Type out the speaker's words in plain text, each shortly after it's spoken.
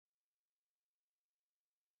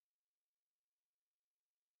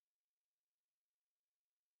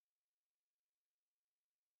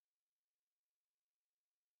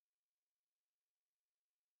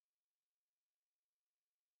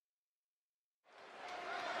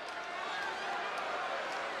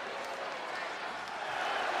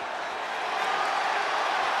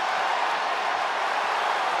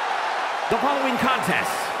The following contest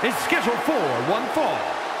is scheduled for one fall.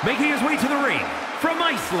 Making his way to the ring from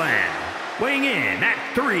Iceland, weighing in at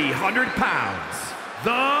 300 pounds,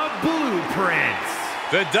 the Blueprints.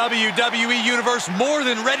 The WWE Universe more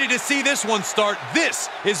than ready to see this one start. This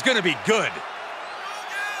is going to be good.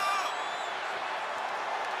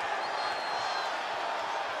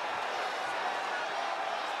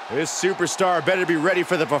 This superstar better be ready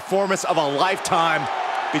for the performance of a lifetime,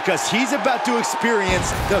 because he's about to experience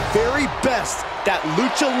the very best that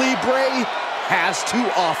Lucha Libre has to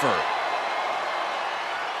offer.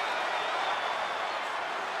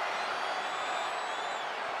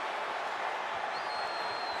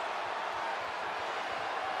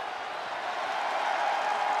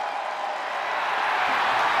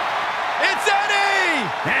 It's Eddie!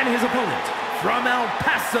 And his opponent from El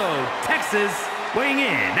Paso, Texas, weighing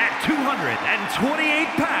in at 228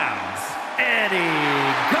 pounds, Eddie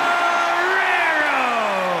Guerrero!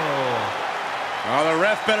 Oh, the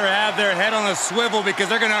ref better have their head on a swivel because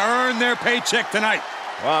they're going to earn their paycheck tonight.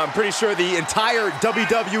 Well, I'm pretty sure the entire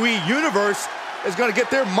WWE Universe is going to get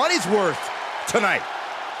their money's worth tonight.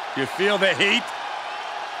 You feel the heat?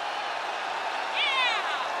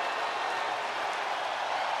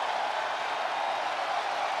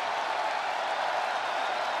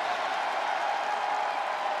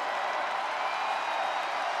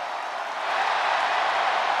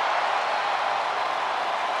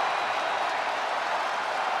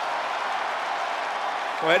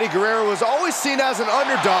 Well, Eddie Guerrero was always seen as an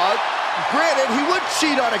underdog. Granted, he would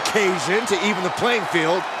cheat on occasion to even the playing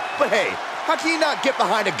field, but hey, how can you not get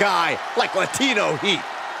behind a guy like Latino Heat?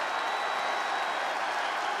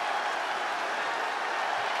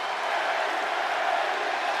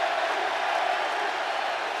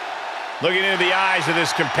 Looking into the eyes of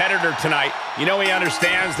this competitor tonight, you know he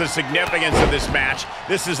understands the significance of this match.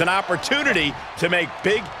 This is an opportunity to make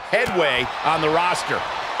big headway on the roster.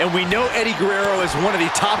 And we know Eddie Guerrero is one of the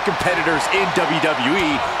top competitors in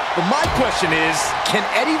WWE, but my question is, can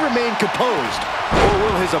Eddie remain composed, or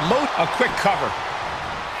will his emotion... A quick cover.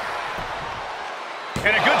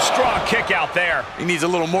 And a good strong kick out there. He needs a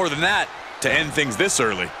little more than that to end things this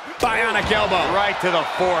early. Bionic elbow right to the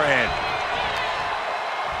forehead.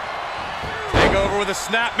 Take over with a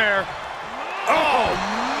snapmare. Oh,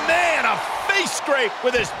 man, a face scrape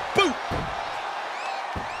with his boot.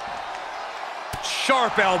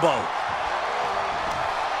 Sharp elbow.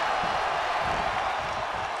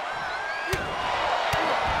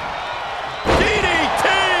 DDT!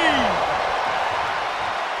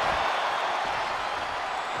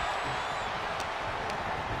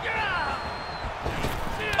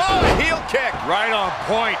 Oh, a heel kick. Right on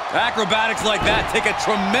point. Acrobatics like that take a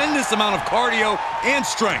tremendous amount of cardio and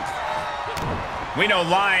strength. We know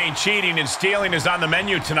lying, cheating, and stealing is on the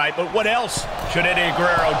menu tonight, but what else should Eddie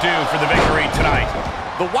Guerrero do for the victory tonight?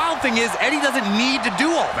 The wild thing is, Eddie doesn't need to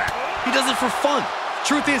do all that. He does it for fun.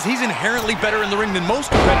 Truth is, he's inherently better in the ring than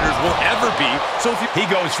most competitors will ever be, so if He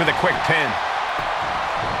goes for the quick pin.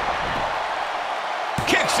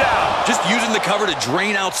 Kicks out. just using the cover to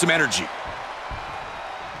drain out some energy.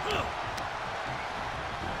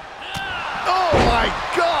 Oh my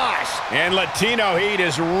gosh! And Latino Heat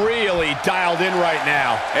is really dialed in right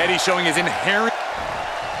now. Eddie showing his inherent...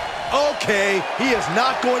 Okay, he is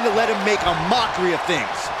not going to let him make a mockery of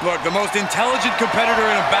things. Look, the most intelligent competitor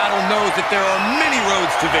in a battle knows that there are many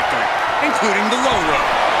roads to victory, including the low road.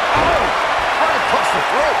 Oh, right across the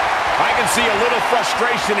throat. I can see a little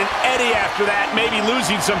frustration in Eddie after that, maybe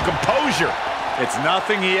losing some composure. It's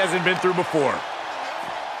nothing he hasn't been through before.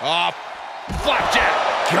 Flapjack.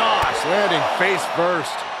 Gosh, landing face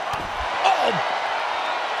first. Oh,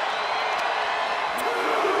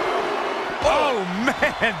 Oh,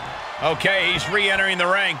 man! okay, he's re-entering the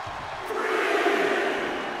ring.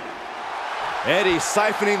 Eddie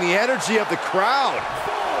siphoning the energy of the crowd.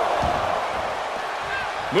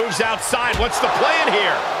 Moves outside. What's the plan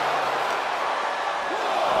here?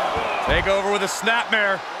 Take over with a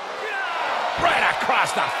snapmare. Right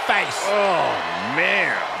across the face. Oh,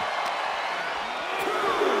 man.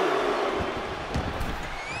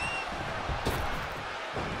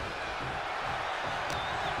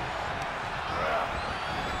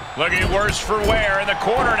 Looking worse for wear in the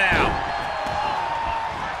corner now.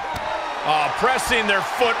 Oh, pressing their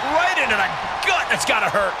foot right into the gut. That's got to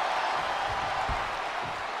hurt.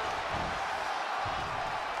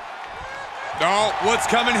 Oh, what's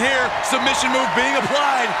coming here? Submission move being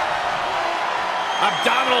applied.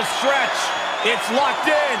 Abdominal stretch. It's locked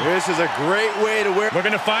in. This is a great way to wear...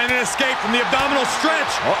 Looking to find an escape from the abdominal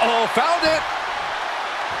stretch. Uh-oh, found it.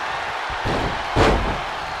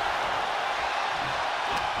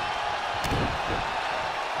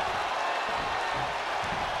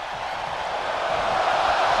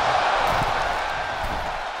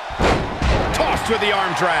 with the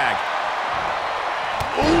arm drag.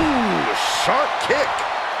 Ooh, sharp kick.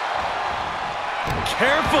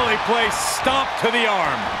 Carefully placed stomp to the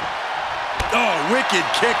arm. Oh, wicked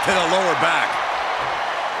kick to the lower back.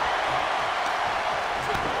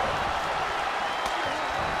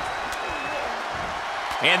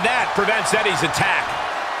 And that prevents Eddie's attack.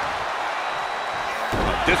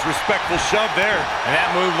 A disrespectful shove there. And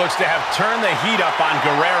that move looks to have turned the heat up on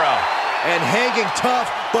Guerrero. And hanging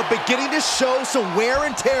tough, but beginning to show some wear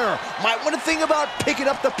and tear. Might want to think about picking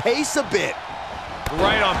up the pace a bit.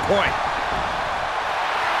 Right on point.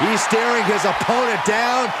 He's staring his opponent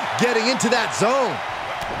down, getting into that zone.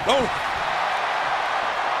 Oh.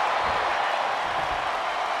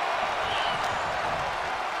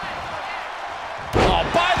 Oh,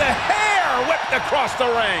 by the hair, whipped across the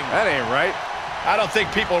ring. That ain't right. I don't think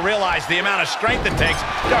people realize the amount of strength it takes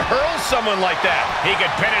to hurl someone like that. He could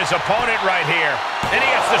pin his opponent right here. Then he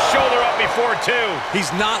gets the shoulder up before, too. He's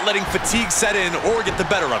not letting fatigue set in or get the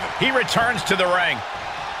better of him. He returns to the ring.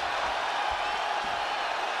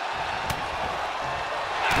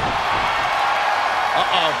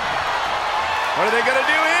 Uh-oh. What are they going to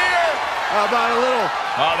do here? How about a little?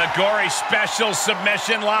 Oh, the gory special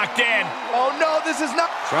submission locked in. Oh, no, this is not.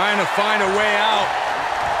 Trying to find a way out.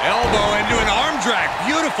 Elbow into an arm drag.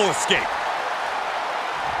 Beautiful escape.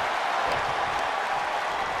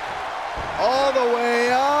 All the way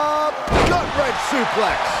up. Gut wrench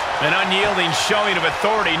suplex. An unyielding showing of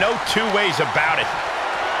authority. No two ways about it.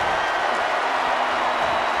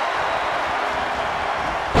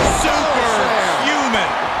 Superhuman.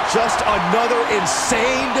 Just another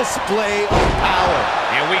insane display of power.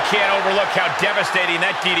 And we can't overlook how devastating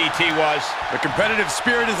that DDT was. The competitive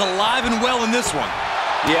spirit is alive and well in this one.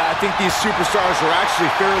 Yeah, I think these superstars are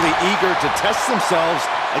actually fairly eager to test themselves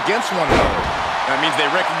against one another. That means they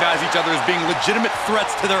recognize each other as being legitimate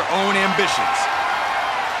threats to their own ambitions.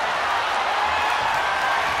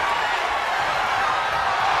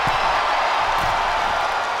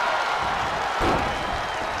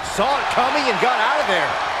 Saw it coming and got out of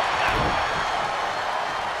there.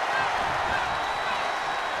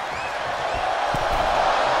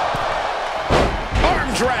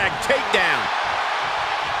 Arm drag takedown.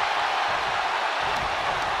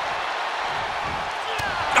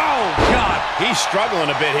 Oh, God. He's struggling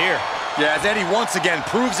a bit here. Yeah, as Eddie once again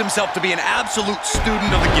proves himself to be an absolute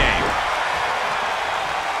student of the game.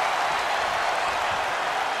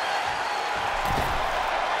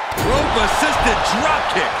 Rope-assisted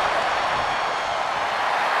dropkick.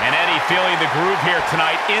 And Eddie feeling the groove here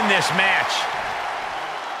tonight in this match.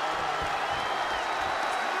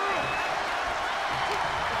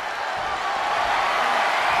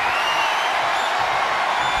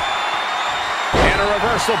 And a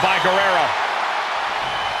reversal by Guerrero.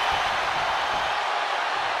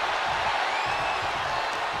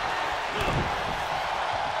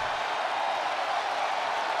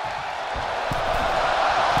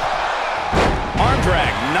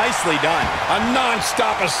 Drag, nicely done. A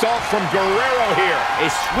non-stop assault from Guerrero here.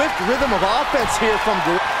 A swift rhythm of offense here from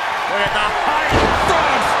Guerrero. Look at the high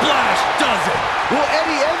frog splash does it. Will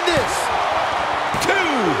Eddie end this?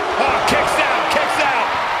 Two. Oh, kicks out, kicks out.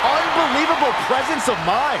 Unbelievable presence of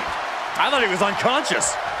mind. I thought he was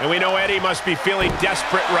unconscious. And we know Eddie must be feeling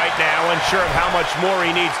desperate right now, unsure of how much more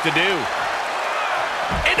he needs to do.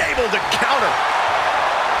 And able to counter.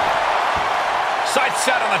 Side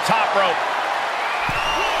set on the top rope.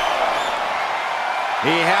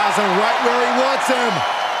 He has him right where he wants him.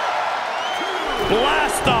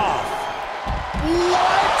 Blast off.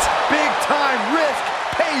 What? Big time risk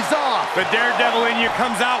pays off. The daredevil in you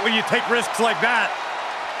comes out when you take risks like that.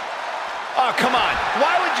 Oh, come on.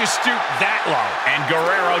 Why would you stoop that low? And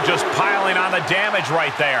Guerrero just piling on the damage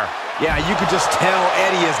right there. Yeah, you could just tell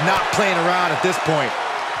Eddie is not playing around at this point.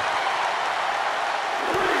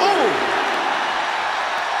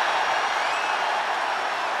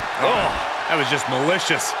 Oh, that was just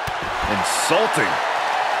malicious. Insulting.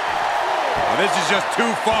 Oh, this is just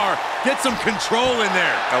too far. Get some control in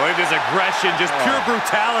there. Oh, look at this aggression, just pure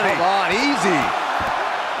brutality. Come on, easy.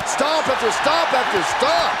 Stomp after stomp after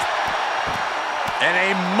stomp. And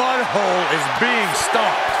a mud hole is being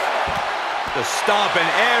stomped. The stomp in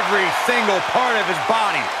every single part of his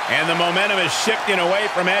body. And the momentum is shifting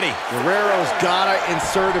away from Eddie. Guerrero's gotta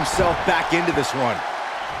insert himself back into this one.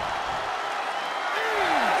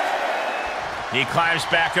 He climbs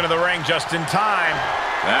back into the ring just in time.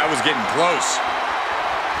 That was getting close.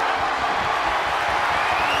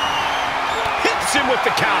 Hits him with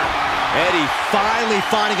the counter. Eddie finally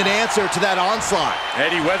finding an answer to that onslaught.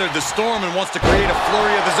 Eddie weathered the storm and wants to create a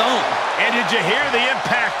flurry of his own. And did you hear the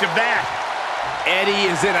impact of that? Eddie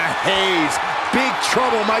is in a haze. big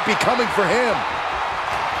trouble might be coming for him.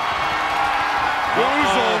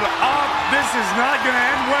 Boozled up. This is not going to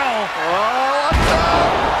end well. Oh,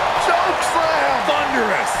 choke slam.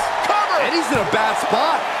 Thunderous. Cover. And he's in a bad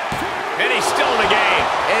spot. And he's still in the game.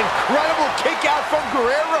 Incredible kick out from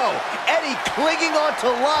Guerrero. Eddie clinging on to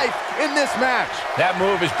life in this match. That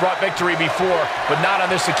move has brought victory before, but not on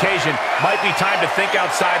this occasion. Might be time to think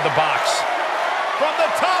outside the box. From the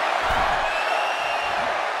top.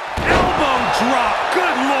 Elbow drop.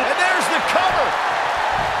 Good look. And there's the cover.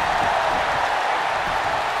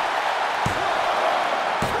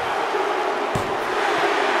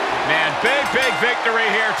 Man, big victory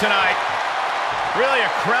here tonight. Really a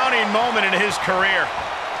crowning moment in his career.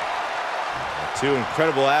 Two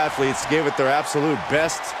incredible athletes gave it their absolute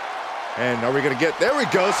best. And are we going to get... There we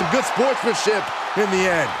go. Some good sportsmanship in the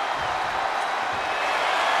end.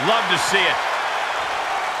 Love to see it.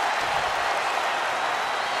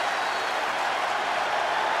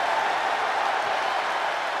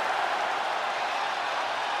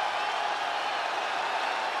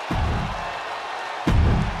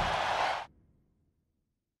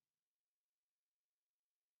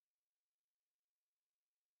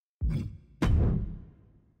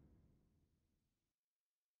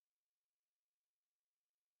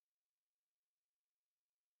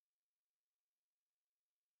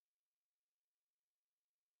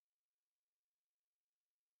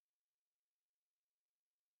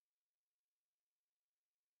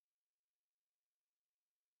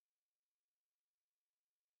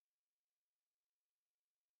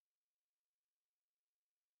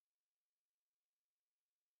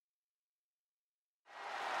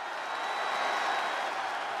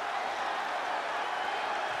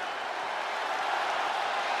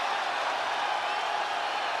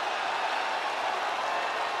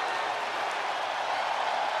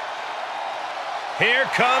 Here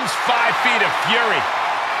comes 5 feet of fury.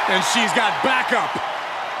 And she's got backup.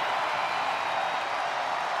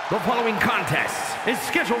 The following contest is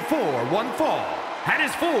scheduled for one fall and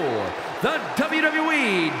is for the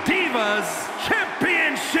WWE Divas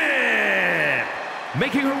Championship.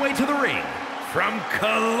 Making her way to the ring from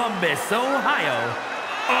Columbus, Ohio,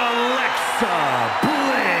 Alexa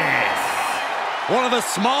Bliss. One of the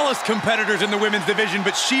smallest competitors in the women's division,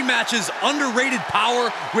 but she matches underrated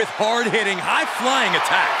power with hard-hitting, high-flying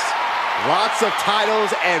attacks. Lots of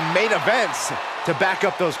titles and main events to back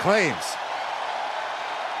up those claims.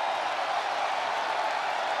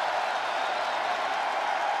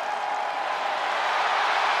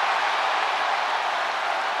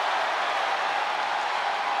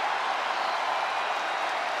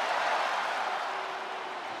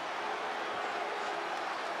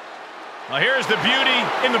 Well, here's the beauty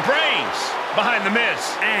in the brains behind The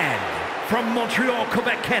Miz. And from Montreal,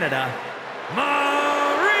 Quebec, Canada,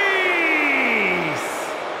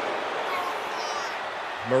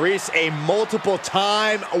 Maurice, a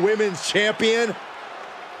multiple-time women's champion.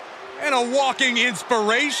 And a walking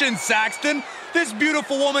inspiration, Saxton. This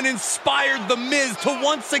beautiful woman inspired The Miz to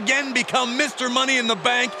once again become Mr. Money in the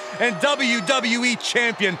Bank and WWE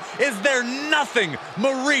Champion. Is there nothing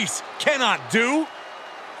Maurice cannot do?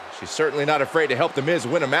 She's certainly not afraid to help The Miz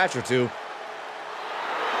win a match or two.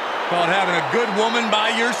 Called having a good woman by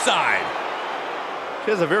your side.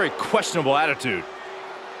 She has a very questionable attitude.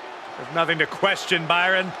 There's nothing to question,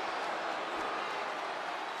 Byron.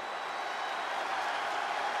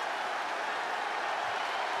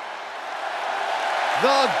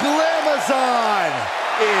 The Glamazon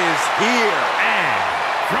is here. And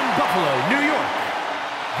from Buffalo, New York,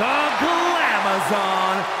 the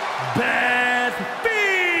Glamazon, Beth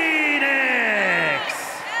Phoenix.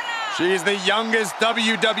 She's the youngest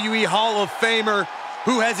WWE Hall of Famer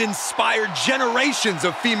who has inspired generations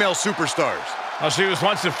of female superstars. Well, she was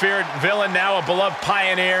once a feared villain, now a beloved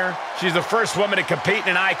pioneer. She's the first woman to compete in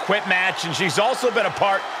an I Quit match, and she's also been a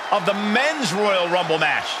part of the Men's Royal Rumble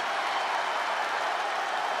match.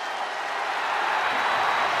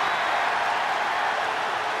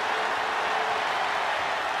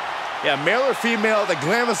 Yeah, male or female, the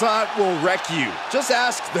Glamazon will wreck you. Just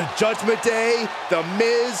ask the Judgment Day, the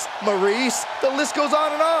Miz, Maurice, the list goes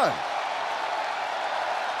on and on.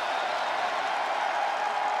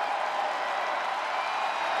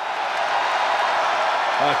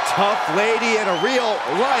 A tough lady and a real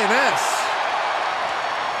lioness.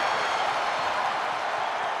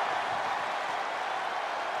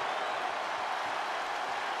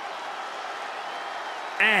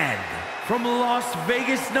 And from Las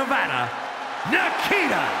Vegas, Nevada,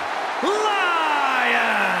 Nikita Lyons.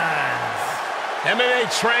 MMA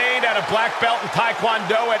trained at a black belt in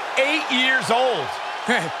Taekwondo at 8 years old.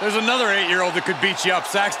 Hey, there's another 8-year-old that could beat you up,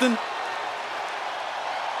 Saxton.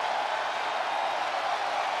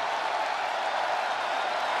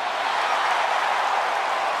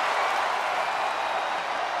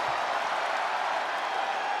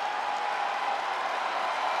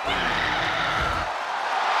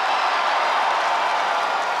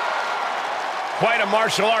 Quite a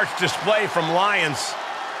martial arts display from Lyons.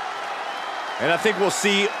 And I think we'll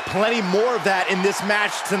see plenty more of that in this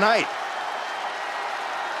match tonight.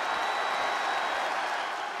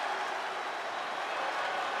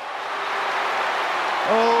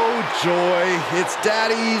 Oh, joy. It's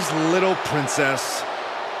Daddy's little princess.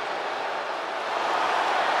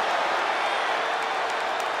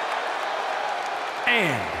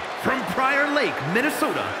 And from Prior Lake,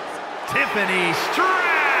 Minnesota, Tiffany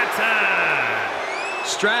Stratton.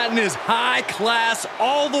 Stratton is high class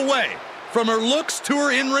all the way, from her looks to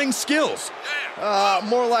her in-ring skills.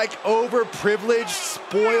 More like overprivileged,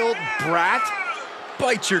 spoiled brat.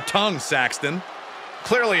 Bite your tongue, Saxton.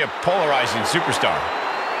 Clearly a polarizing superstar.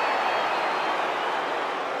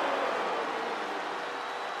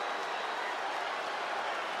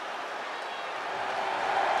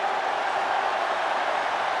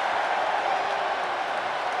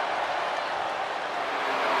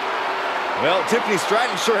 Well, Tiffany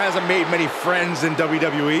Stratton sure hasn't made many friends in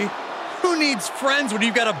WWE. Who needs friends when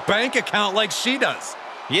you've got a bank account like she does?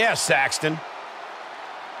 Yeah, Saxton.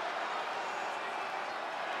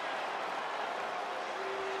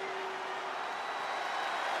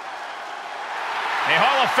 A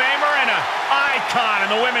Hall of Famer and an icon in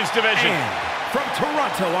the women's division. And from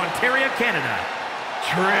Toronto, Ontario, Canada,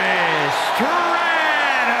 Trish Stratus.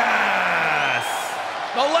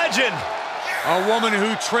 The legend. A woman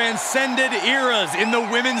who transcended eras in the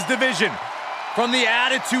women's division. From the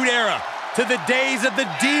Attitude Era to the days of the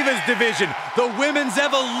Divas division, the women's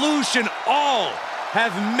evolution, all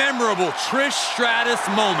have memorable Trish Stratus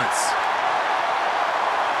moments.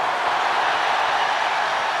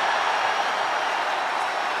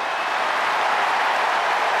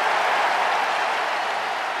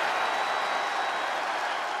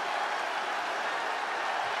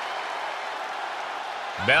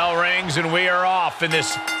 Bell rings and we are off in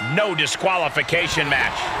this no disqualification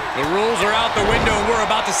match. The rules are out the window and we're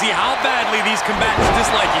about to see how badly these combatants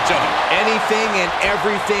dislike each other. Anything and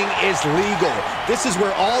everything is legal. This is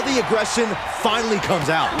where all the aggression finally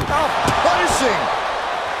comes out. Oh, punishing!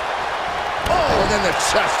 Oh, and then the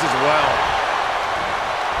chest as well.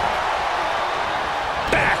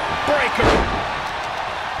 Backbreaker.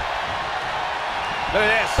 Look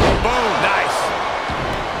at this. Boom. Nice.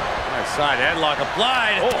 Side headlock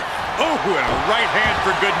applied. Oh, and a right hand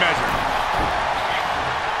for good measure.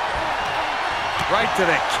 Right to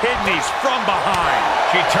the kidneys from behind.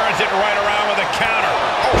 She turns it right around with a counter.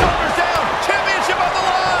 Shoulders down. Championship on the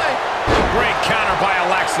line. Great counter by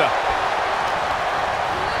Alexa.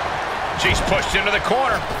 She's pushed into the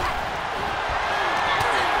corner.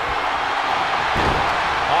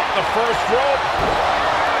 Off the first rope.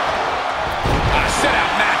 A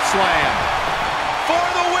sit-out mat slam. For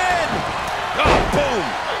the win. Oh, boom.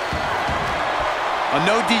 A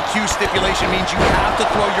no DQ stipulation means you have to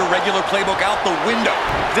throw your regular playbook out the window.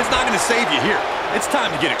 It's not going to save you here. It's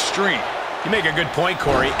time to get extreme. You make a good point,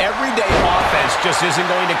 Corey. Everyday offense just isn't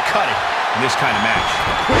going to cut it in this kind of match.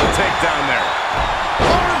 Quick takedown there.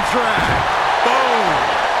 Arm drag. Boom.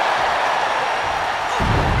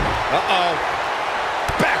 Uh-oh.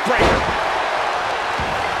 Backbreaker.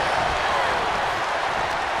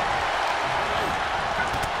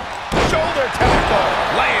 Shoulder tackle.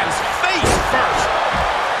 Lands face first.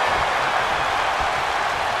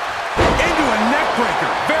 Into a neck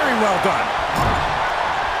breaker. Very well done.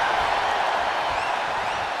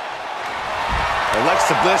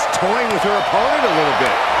 Alexa Bliss toying with her opponent a little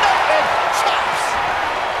bit. And chops.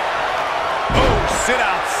 Oh,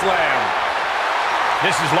 sit-out slam.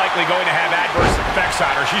 This is likely going to have adverse effects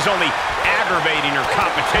on her. She's only aggravating her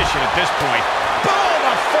competition at this point. Boom,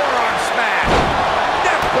 a forearm smash.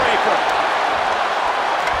 Neck breaker.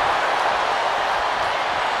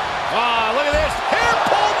 Ah, look at this. Hair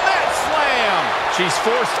pull mat slam. She's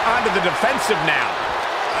forced onto the defensive now.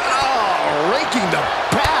 Oh, raking the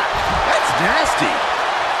back. That's nasty.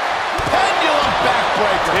 Pendulum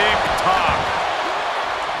backbreaker. Tick-tock.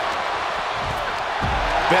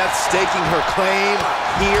 Beth staking her claim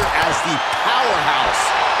here as the powerhouse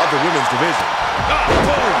of the women's division. Oh,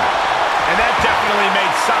 boom. And that definitely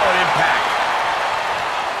made solid impact.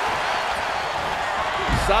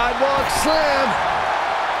 Sidewalk slam.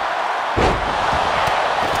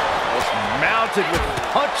 Just mounted with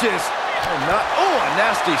punches. And a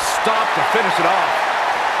nasty stop to finish it off.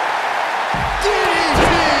 DDT!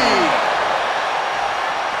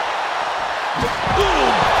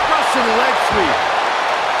 Boom! Russian leg sweep.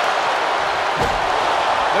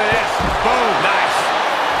 Look at this. Boom. Nice.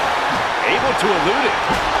 Able to elude it.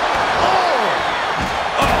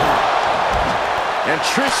 And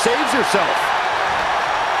Trish saves herself.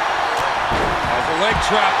 As leg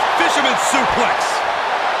trap, fisherman suplex.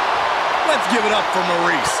 Let's give it up for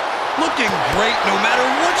Maurice. Looking great no matter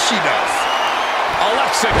what she does.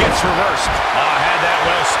 Alexa gets reversed. Oh, had that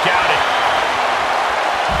well scouted.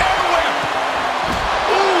 Air whip.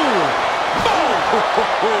 Ooh.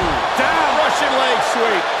 Boom. Down. Russian leg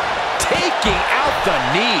sweep. Taking out the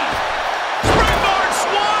knee. Springboard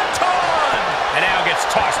swanton. And now gets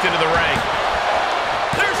tossed into the ring.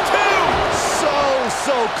 There's two.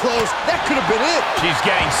 So close. That could have been it. She's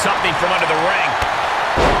getting something from under the ring.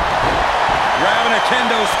 Grabbing a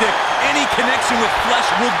kendo stick. Any connection with flesh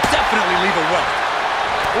will definitely leave a welt.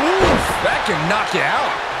 Oof, that can knock you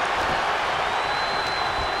out.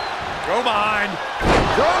 Go behind.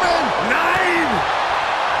 German. 9.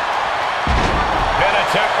 Pin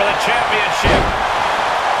attempt for the championship.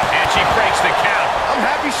 And she breaks the count. I'm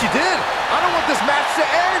happy she did. I don't want this match to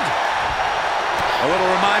end. A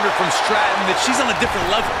little reminder from Stratton that she's on a different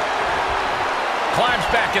level. Climbs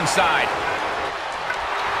back inside.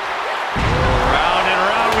 Round and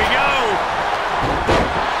round we go.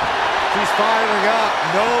 She's firing up,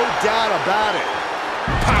 no doubt about it.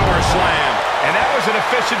 Power slam. And that was an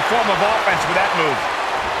efficient form of offense with that move.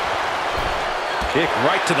 Kick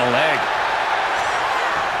right to the leg.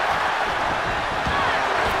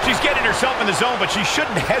 She's getting herself in the zone, but she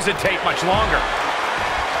shouldn't hesitate much longer.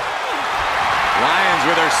 Lions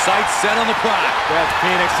with her sights set on the prize. Beth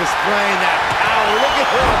Phoenix displaying that power. Look at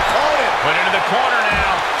her opponent. Put into the corner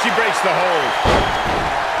now. She breaks the hold.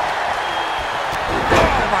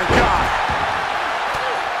 Oh, my God.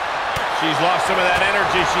 She's lost some of that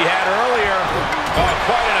energy she had earlier. Oh,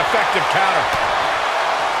 quite an effective counter.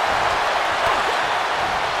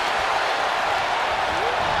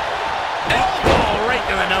 Elbow right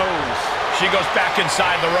to the nose. She goes back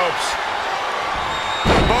inside the ropes.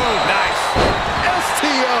 Boom, nice.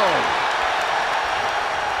 STO.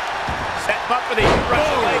 Setting up for the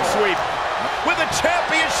Russian leg sweep. With the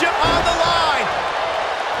championship on the line.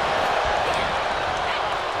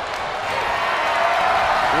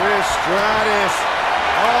 Trish Stratus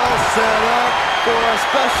all set up for a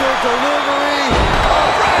special delivery.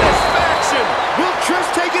 Satisfaction. Will Trish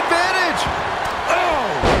take advantage? Oh.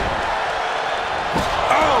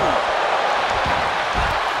 Oh.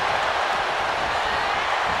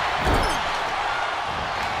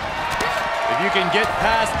 If you can get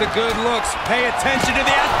past the good looks, pay attention to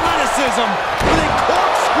the athleticism. Big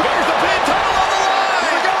corkscrew. Here's the pin, tunnel on the line.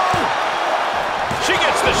 Here we go. She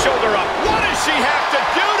gets the shoulder up. What does she have to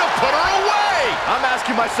do to put her away? I'm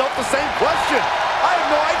asking myself the same question. I have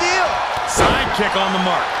no idea. Sidekick on the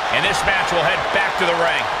mark. And this match will head back to the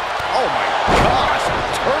ring. Oh, my gosh.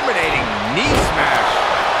 Terminating knee smash.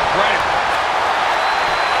 Right.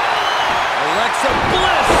 Alexa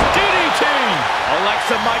Bliss. DDT.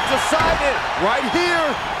 Alexa might decide it right here.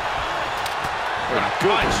 What a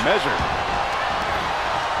Good punch. measure.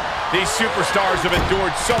 These superstars have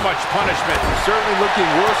endured so much punishment. Certainly looking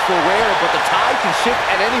worse for wear, but the tide can shift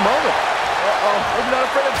at any moment. Uh-oh, I'm not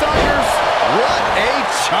afraid of tigers. What a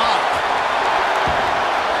chop.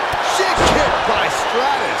 Shit kick by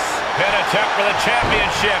Stratus. Pin attempt for the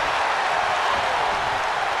championship.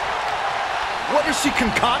 What is she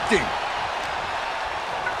concocting?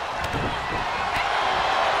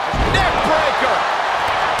 Neck breaker.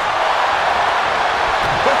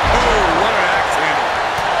 Oh, what an axe handle.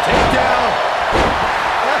 Takedown.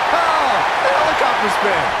 Helicopter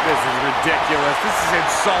spin. This is ridiculous. This is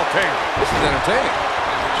insulting. This is entertaining.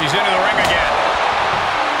 She's into the ring again.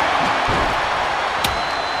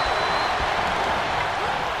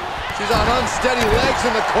 She's on unsteady legs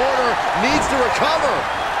in the corner. Needs to recover.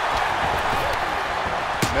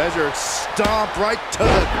 Measured stomp right to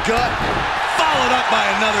the gut. Followed up by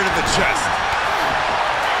another to the chest.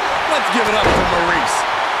 Let's give it up for Maurice.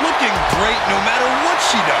 Looking great no matter what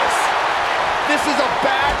she does. This is a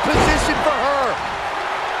bad position for her.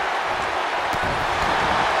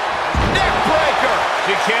 Neck breaker.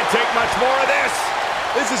 She can't take much more of this.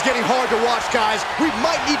 This is getting hard to watch, guys. We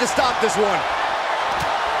might need to stop this one.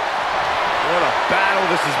 What a battle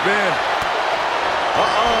this has been.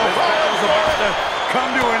 This battle's about to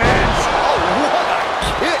come to an end. Oh, what a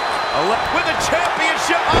kick. With the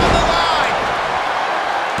championship on the line.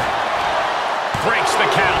 Breaks the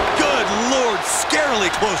count. Good Lord, scarily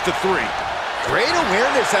close to 3. Great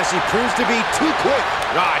awareness as she proves to be too quick.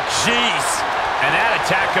 Ah, jeez. And that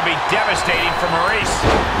attack could be devastating for Maurice.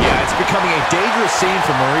 Yeah, it's becoming a dangerous scene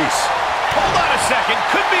for Maurice. Hold on a second.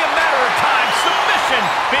 Could be a matter of time. Submission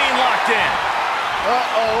being locked in.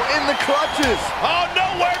 Uh-oh, in the clutches. Oh,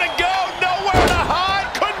 nowhere to go. Nowhere to hide.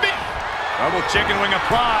 Could be. Double chicken wing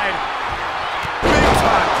applied. Big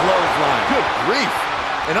time clothesline. Good grief.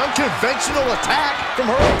 An unconventional attack from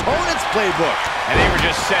her opponent's playbook. And they were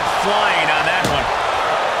just sent flying on that one.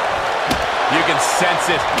 You can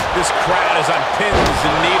sense it. This crowd is on pins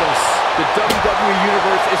and needles. The WWE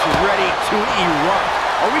Universe is ready to erupt.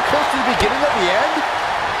 Are we close to the beginning of the end?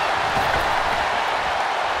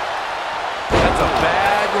 That's a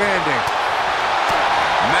bad landing.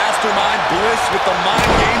 Mastermind Bliss with the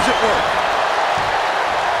mind games at work.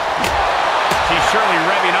 She's surely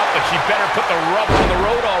revving up, but she better put the rubber on the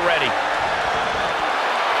road already.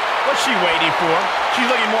 What's she waiting for? She's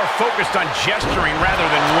looking more focused on gesturing rather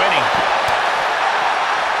than winning.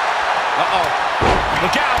 Uh-oh.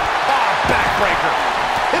 Look out. Oh, backbreaker.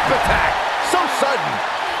 Hip attack. So sudden.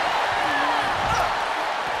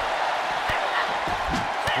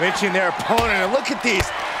 Lynching their opponent, and look at these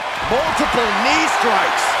multiple knee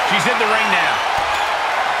strikes. She's in the ring now.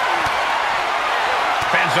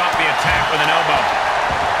 Fends off the attack with an elbow.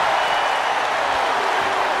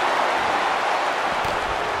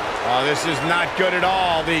 Oh, this is not good at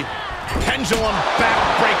all. The pendulum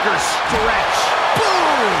backbreaker stretch.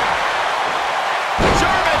 Boom!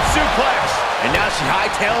 German suplex. And now she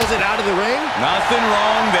hightails it out of the ring? Nothing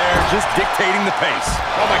wrong there, just dictating the pace.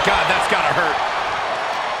 Oh my God, that's gotta hurt.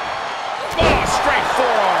 Oh, straight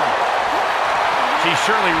forearm. She's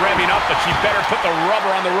surely revving up, but she better put the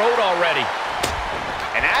rubber on the road already.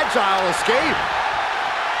 An agile escape.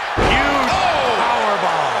 Huge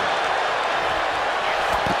powerbomb.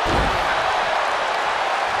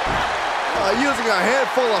 Using a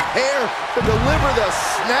handful of hair to deliver the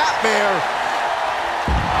snapmare.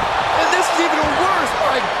 And this is even worse,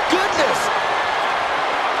 my goodness.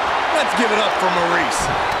 Let's give it up for Maurice.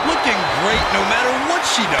 Looking great no matter what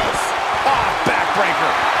she does. Ah,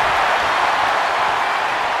 backbreaker.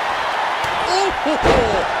 Ooh.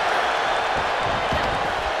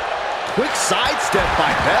 Quick sidestep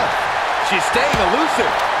by Beth. She's staying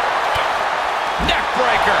elusive.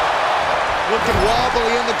 Neckbreaker. Looking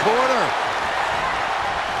wobbly in the corner.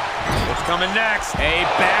 What's coming next? A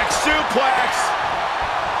back suplex.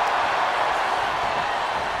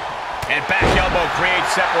 And back elbow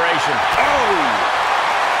creates separation. Oh!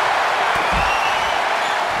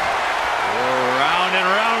 Round and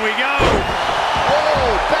round we go.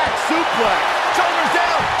 Oh, back suplex. Shoulders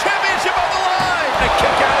down. Championship on the line. A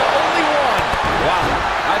kick out, only one. Wow,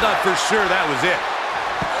 I thought for sure that was it.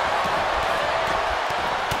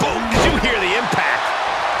 Boom, did you hear the impact?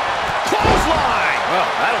 Clothesline. Well,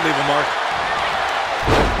 that'll leave a mark.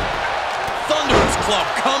 Thunderous Club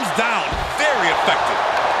comes down. Very effective.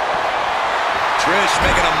 Trish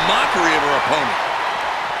making a mockery of her opponent.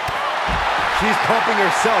 She's pumping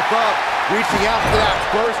herself up, reaching out for that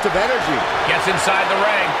burst of energy. Gets inside the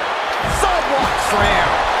ring. Sidewalk slam.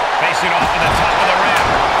 Facing off to the top of the ring.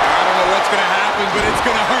 I don't know what's going to happen, but it's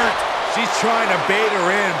going to hurt. She's trying to bait her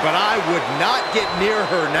in, but I would not get near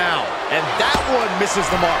her now. And that one misses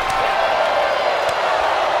the mark.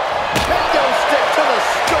 Kendo stick to the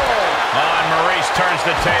skull. And Maurice turns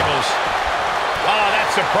the tables. Oh, that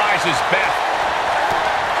surprises Beth.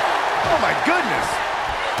 Oh, my goodness.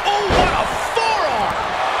 Oh, what a forearm.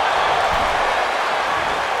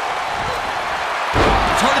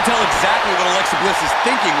 It's hard to tell exactly what Alexa Bliss is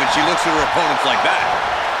thinking when she looks at her opponents like that.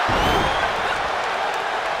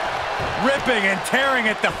 Ripping and tearing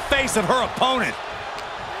at the face of her opponent.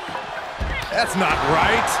 That's not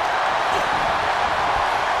right.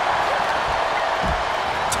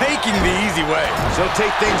 Taking the easy way. She'll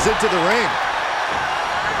take things into the ring.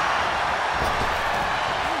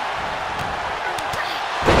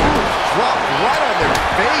 Drop right on their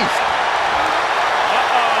face.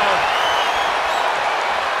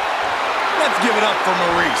 Let's give it up for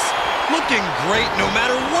Maurice. Looking great no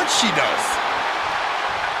matter what she does.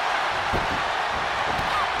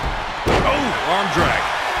 Oh, arm drag.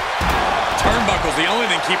 Turnbuckle's the only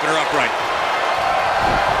thing keeping her upright.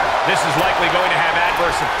 This is likely going to have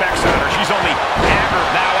adverse effects on her. She's only hammered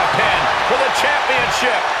now a pin for the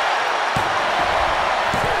championship.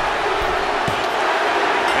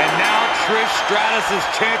 And now Trish Stratus'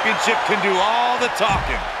 championship can do all the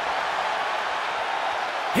talking.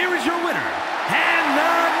 Here is your winner, and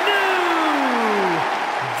the new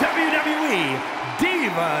WWE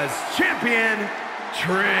Divas Champion,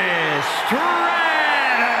 Trish Stratus.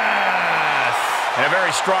 And a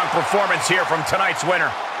very strong performance here from tonight's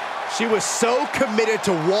winner. She was so committed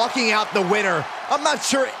to walking out the winner, I'm not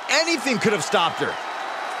sure anything could have stopped her.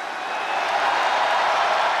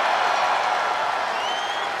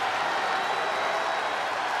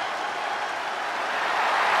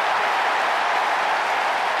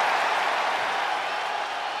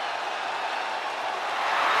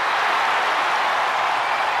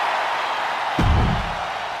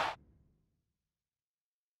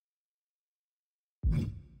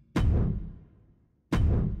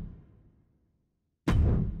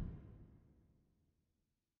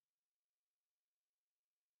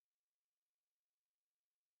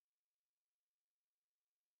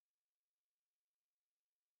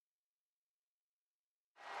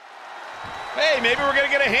 Hey, maybe we're going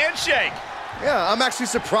to get a handshake. Yeah, I'm actually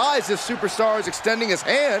surprised this superstar is extending his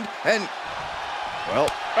hand and... Well...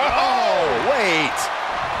 Oh, wait!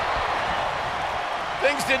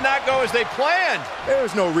 Things did not go as they planned.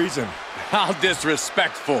 There's no reason. How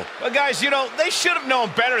disrespectful. Well, guys, you know, they should have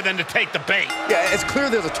known better than to take the bait. Yeah, it's clear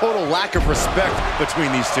there's a total lack of respect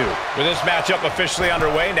between these two. With this matchup officially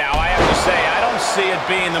underway now, I have to say, I don't see it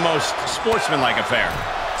being the most sportsmanlike affair.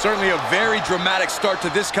 Certainly a very dramatic start to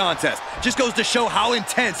this contest. Just goes to show how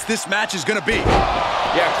intense this match is going to be.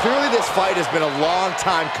 Yeah, clearly this fight has been a long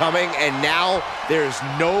time coming, and now there's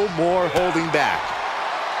no more holding back.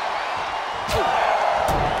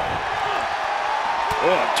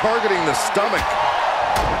 Oh, targeting the stomach.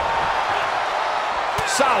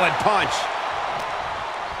 Solid punch.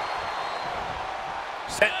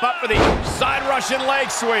 Set up for the side Russian leg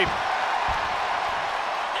sweep.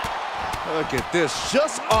 Look at this,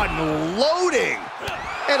 just unloading.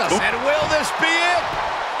 And will this be it?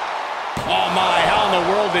 Oh my, how in the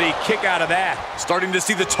world did he kick out of that? Starting to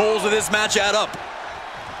see the tolls of this match add up.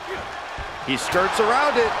 He skirts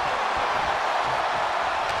around it.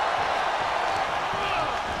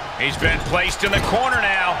 He's been placed in the corner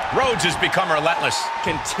now. Rhodes has become relentless.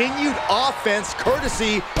 Continued offense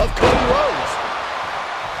courtesy of Cody Rhodes.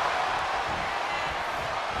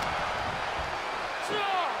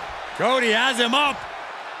 Cody has him up.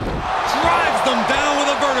 Drives them down with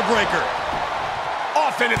a vertebreaker.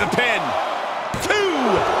 Off into the pin. 2!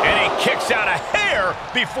 And he kicks out a hair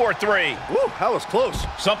before 3. Woo, that was close.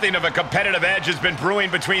 Something of a competitive edge has been brewing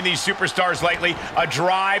between these superstars lately. A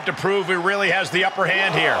drive to prove who really has the upper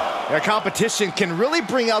hand here. Yeah, competition can really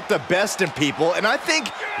bring out the best in people, and I think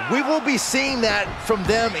we will be seeing that from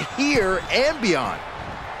them here and beyond.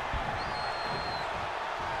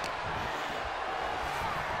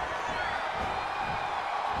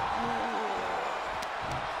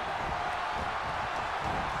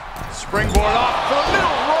 Springboard off the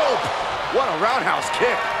middle rope. What a roundhouse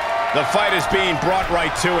kick. The fight is being brought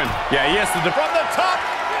right to him. Yeah, he has to from the top.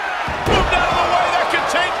 Moved out of the way. That could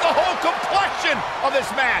change the whole complexion of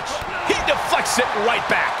this match. He deflects it right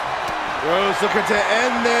back. Rhodes looking to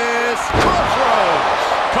end this. Crossroads.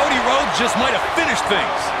 Cody Rhodes just might have finished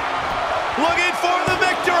things. Looking for the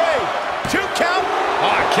victory. 2 count.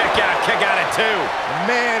 Oh, kick out at 2.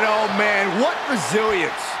 Man, oh man, what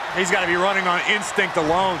resilience. He's got to be running on instinct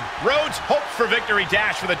alone. Rhodes hopes for victory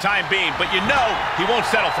dash for the time being, but you know he won't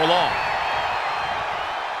settle for long.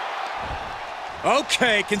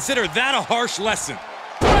 Okay, consider that a harsh lesson.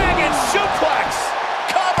 Dragon suplex!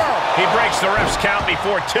 Cover! He breaks the ref's count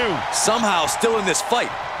before 2. Somehow still in this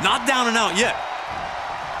fight. Not down and out yet.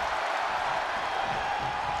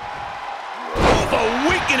 Oh,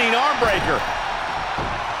 the weakening arm breaker.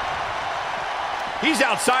 He's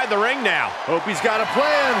outside the ring now. Hope he's got a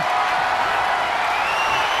plan.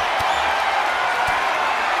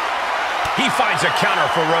 He finds a counter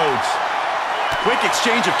for Rhodes. Quick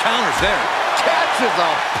exchange of counters there. Catches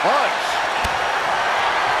a punch.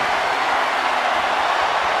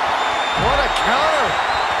 What a counter.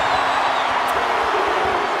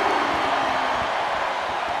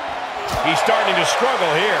 He's starting to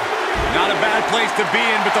struggle here. Not a bad place to be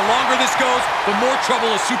in, but the longer this goes, the more trouble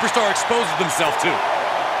a superstar exposes themselves to.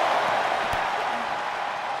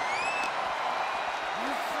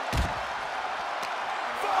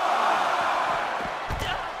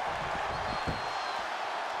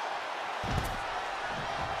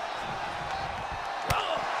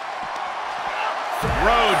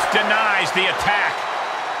 Rhodes denies the attack.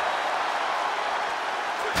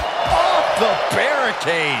 Off the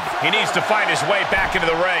barricade. He needs to find his way back into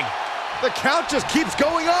the ring. The count just keeps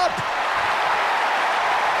going up.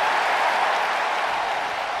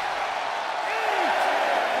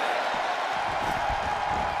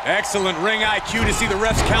 Excellent ring IQ to see the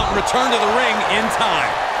refs count and return to the ring in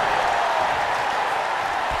time.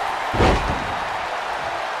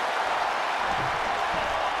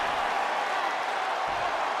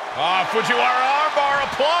 Fujiwara armbar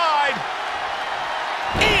applied.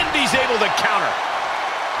 And he's able to counter.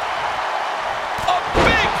 A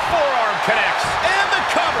big forearm connects. And the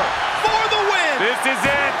cover for the win. This is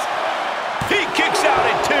it. He kicks out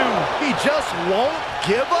at 2. He just won't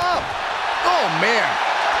give up. Oh, man.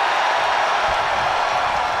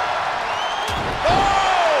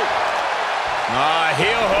 Oh!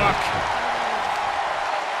 Heel hook.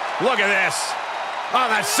 Look at this.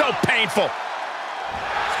 Oh, that's so painful.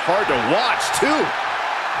 Hard to watch, too.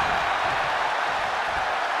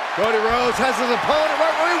 Cody Rhodes has his opponent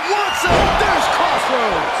right where he wants him. There's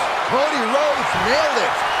Crossroads. Cody Rhodes nailed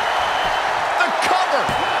it. The cover.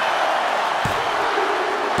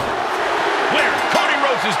 Where? Cody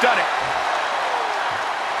Rhodes has done it.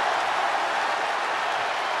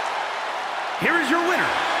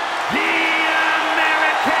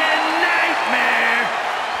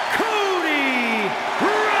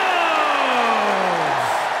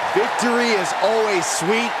 victory is always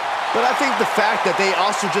sweet, but I think the fact that they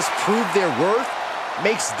also just proved their worth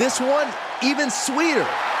makes this one even sweeter.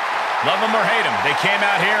 Love them or hate them, they came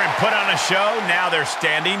out here and put on a show. Now they're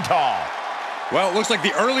standing tall. Well, it looks like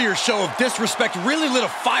the earlier show of disrespect really lit a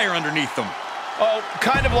fire underneath them. Oh,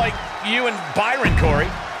 kind of like you and Byron, Corey.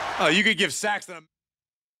 Oh, you could give Saxton a...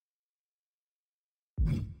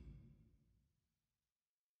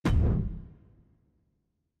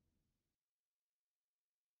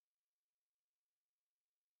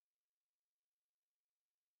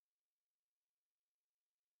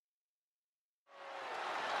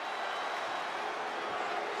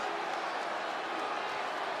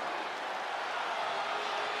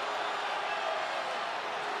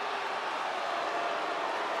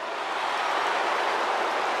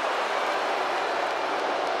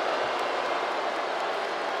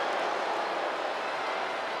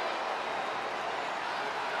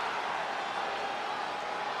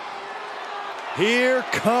 Here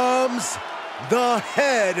comes the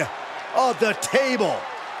head of the table.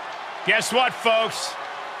 Guess what, folks?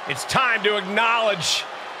 It's time to acknowledge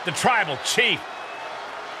the tribal chief.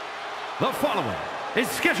 The following is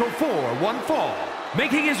scheduled for one fall,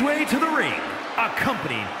 making his way to the ring,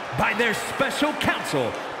 accompanied by their special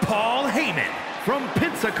counsel, Paul Heyman, from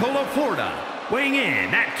Pensacola, Florida, weighing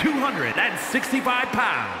in at 265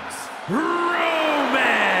 pounds,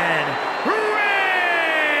 Roman Reigns!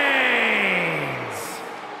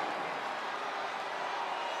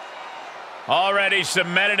 Already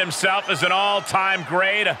cemented himself as an all-time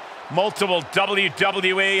great, a multiple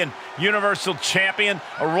WWE and Universal Champion,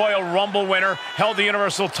 a Royal Rumble winner, held the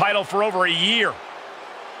Universal title for over a year.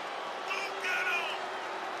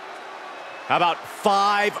 How about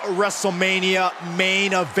 5 WrestleMania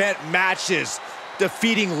main event matches,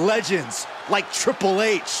 defeating legends like Triple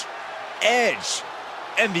H, Edge,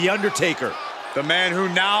 and The Undertaker. The man who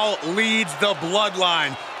now leads the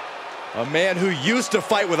bloodline. A man who used to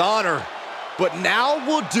fight with honor, but now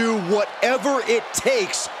will do whatever it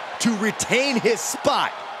takes to retain his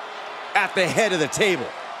spot at the head of the table.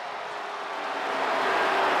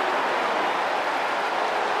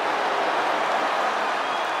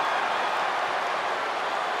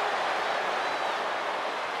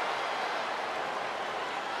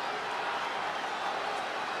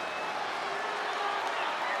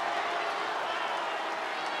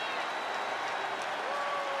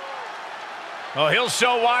 Oh, he'll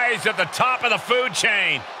show why he's at the top of the food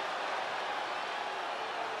chain.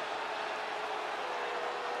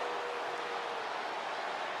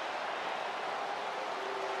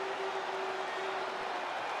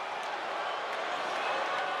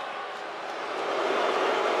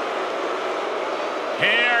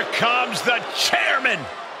 Here comes the chairman,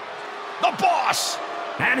 the boss.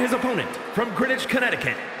 And his opponent from Greenwich,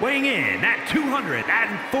 Connecticut, weighing in at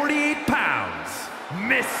 248 pounds,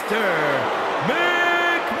 Mr. McMahon!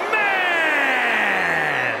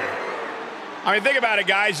 I mean, think about it,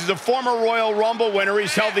 guys. He's a former Royal Rumble winner.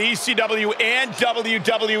 He's held the ECW and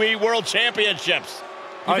WWE World Championships.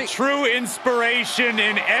 A true inspiration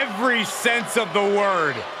in every sense of the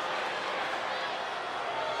word.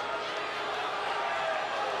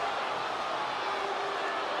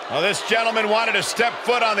 Well, this gentleman wanted to step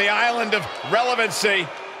foot on the island of relevancy.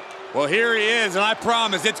 Well, here he is, and I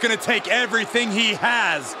promise it's going to take everything he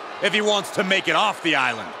has if he wants to make it off the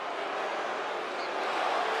island.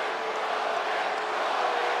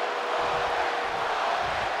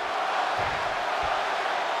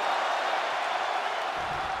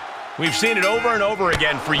 We've seen it over and over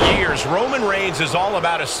again for years. Roman Reigns is all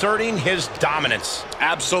about asserting his dominance.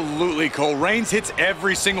 Absolutely, Cole. Reigns hits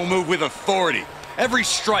every single move with authority. Every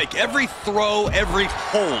strike, every throw, every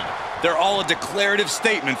hold. They're all a declarative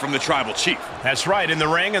statement from the tribal chief. That's right. In the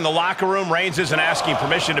ring, in the locker room, Reigns isn't asking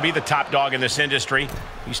permission to be the top dog in this industry.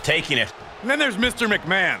 He's taking it. And then there's Mr.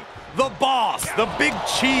 McMahon, the boss, the big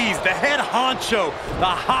cheese, the head honcho, the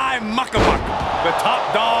high muckamuck, the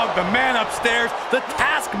top dog, the man upstairs, the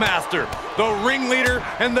taskmaster, the ringleader,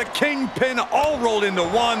 and the kingpin all rolled into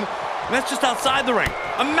one. And that's just outside the ring.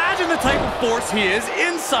 Imagine the type of force he is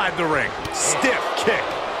inside the ring. Stiff kick.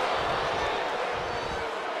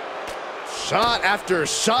 Shot after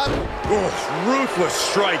shot. Oof, ruthless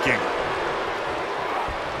striking.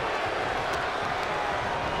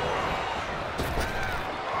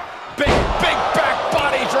 Big back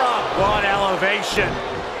body drop. What elevation.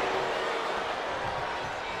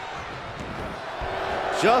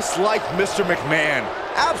 Just like Mr. McMahon.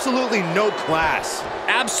 Absolutely no class.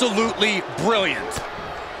 Absolutely brilliant.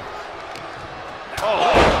 Oh,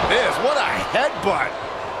 look at this. What a headbutt.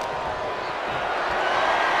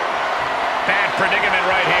 Bad predicament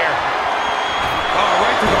right here. Oh,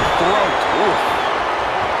 right to the throat. Ooh.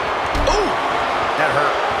 That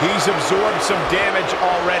hurt. He's absorbed some damage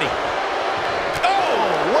already. Oh,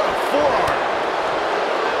 what a forearm.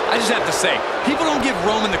 I just have to say, people don't give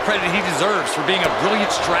Roman the credit he deserves for being a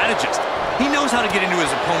brilliant strategist. He knows how to get into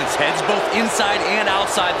his opponent's heads, both inside and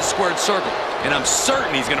outside the squared circle. And I'm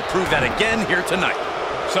certain he's going to prove that again here tonight.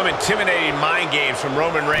 Some intimidating mind games from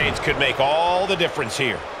Roman Reigns could make all the difference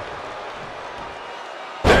here.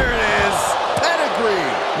 There it is. Pedigree.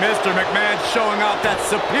 Mr. McMahon showing off that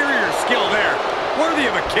superior skill there. Worthy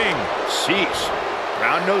of a king. Sheesh.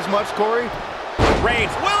 Brown knows much, Corey?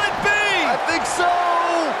 Reigns. Will it be? I think so.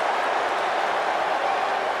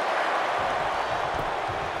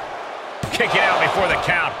 Kicking out before the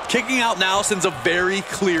count. Kicking out now sends a very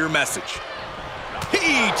clear message.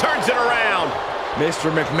 He turns it around.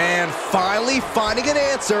 Mr. McMahon finally finding an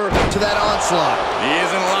answer to that onslaught. He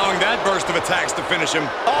isn't allowing that burst of attacks to finish him.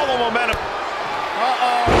 All the momentum.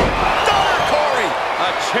 Stunner, Corey!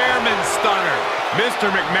 A chairman stunner.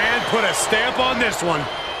 Mr. McMahon put a stamp on this one.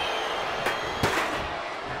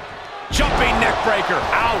 Jumping neck breaker.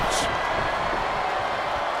 Ouch.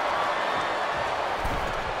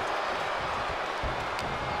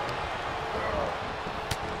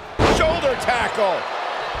 Shoulder tackle.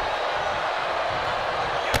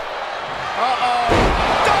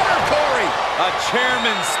 Stunner, Corey! A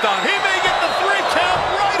chairman stunner. He may get the 3 count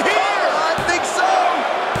right here. I think so.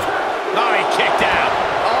 Oh, he kicked out.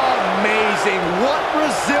 Amazing. What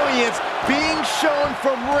resilience being shown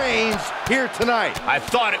from Reigns here tonight. I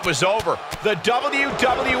thought it was over. The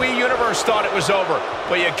WWE Universe thought it was over.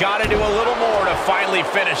 But you got to do a little more to finally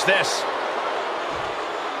finish this.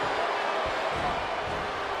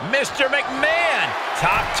 Mr. McMahon,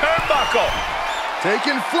 top turnbuckle.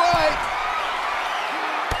 Taking flight.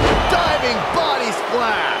 Diving body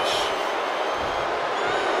splash.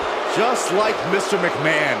 Just like Mr.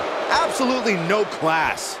 McMahon. Absolutely no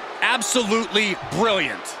class. Absolutely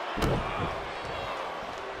brilliant.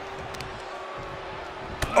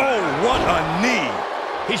 Oh, what a knee.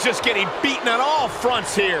 He's just getting beaten on all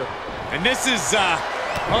fronts here. And this is,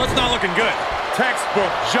 well, it's not looking good.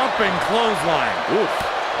 Textbook jumping clothesline. Oof.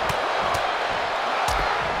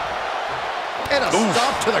 And a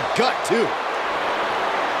stomp to the gut, too.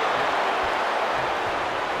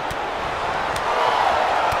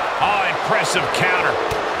 Oh, impressive counter.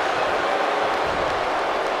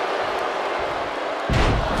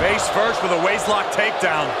 Face first with a waistlock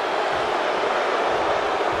takedown.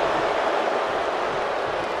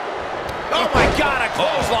 Oh, my God, a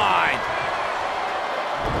clothesline.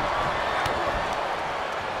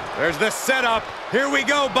 There's the setup. Here we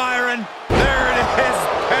go, Byron. There it is,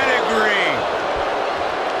 pedigree.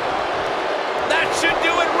 That should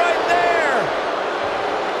do it right there.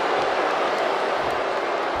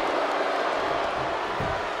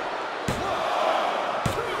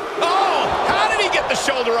 Oh, how did he get the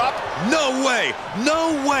shoulder up? No way.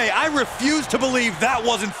 No way. I refuse to believe that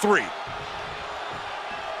wasn't 3.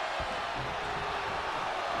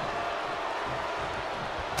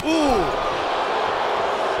 Ooh.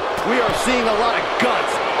 We are seeing a lot of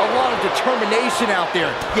guts, a lot of determination out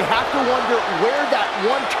there. You have to wonder where that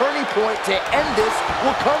one turning point to end this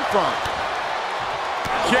will come from.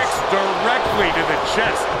 Kicks directly to the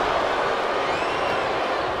chest.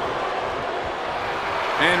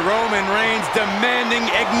 And Roman Reigns demanding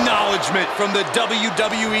acknowledgement from the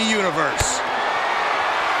WWE Universe.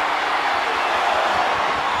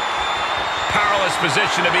 Powerless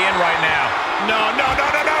position to be in right now. No.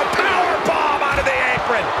 Power bomb out of the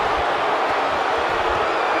apron.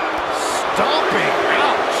 Stomping.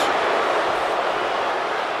 Ouch.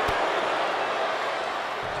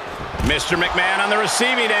 Mr. McMahon on the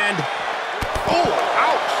receiving end. Oh,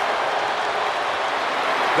 ouch.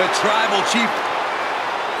 The tribal chief.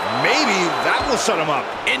 Maybe that will shut him up.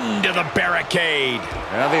 Into the barricade.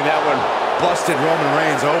 And I think that one busted Roman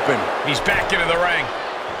Reigns open. He's back into the ring.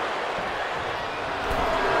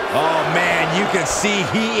 Oh, man, you can see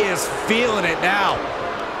he is feeling it now.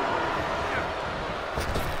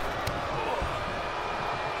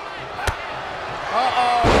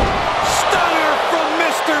 Stunner from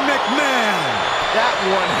Mr. McMahon. That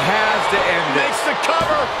one has to end it. Makes the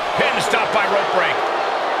cover. Pin stopped by rope break.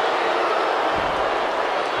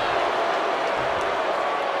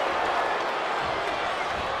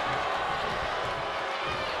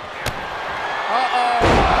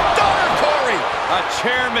 Stunner, Corey. A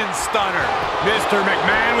chairman stunner. Mr.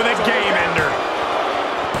 McMahon with a game ender.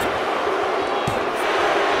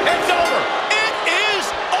 It's over. It is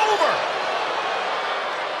over.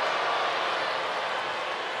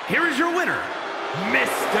 Here is your winner,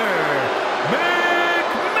 Mr. McMahon!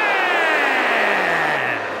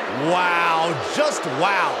 Wow, just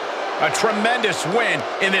wow. A tremendous win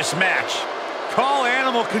in this match. Call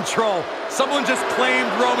animal control. Someone just claimed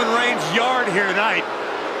Roman Reigns' yard here tonight.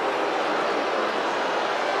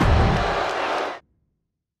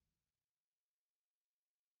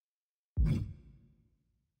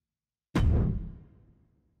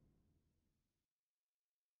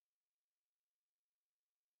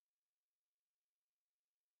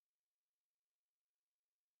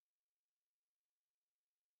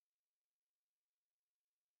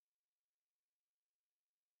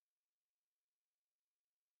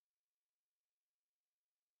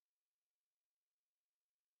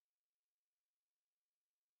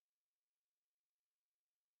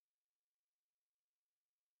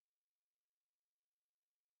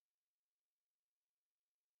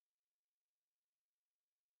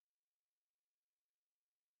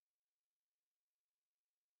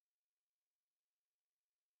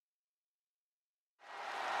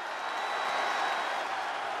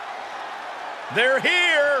 They're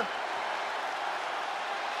here.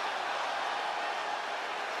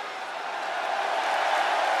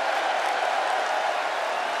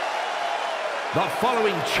 The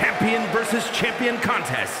following champion versus champion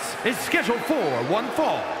contest is scheduled for one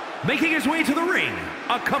fall. Making his way to the ring,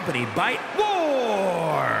 accompanied by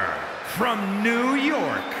War from New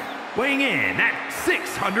York, weighing in at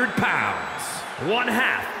 600 pounds. One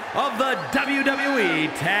half of the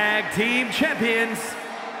WWE Tag Team Champions,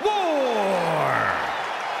 War.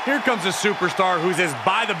 Here comes a superstar who's as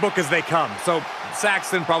by the book as they come, so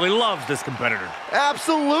Saxton probably loves this competitor.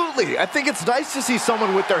 Absolutely. I think it's nice to see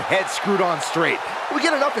someone with their head screwed on straight. We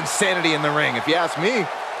get enough insanity in the ring, if you ask me.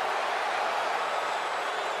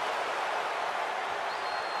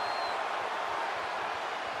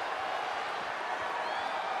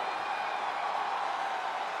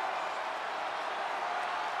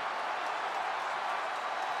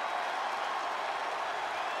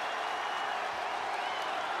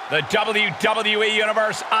 The WWE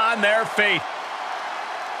Universe on their feet.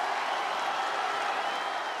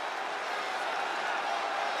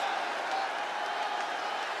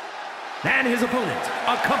 And his opponent,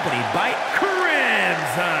 accompanied by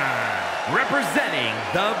Crimson, representing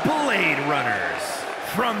the Blade Runners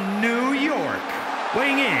from New York,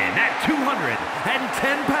 weighing in at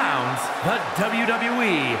 210 pounds, the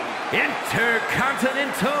WWE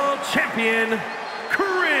Intercontinental Champion,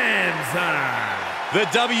 Crimson. The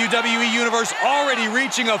WWE Universe already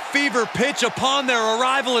reaching a fever pitch upon their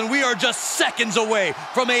arrival, and we are just seconds away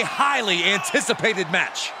from a highly anticipated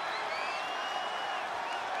match.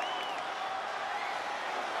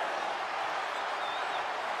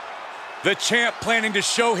 The champ planning to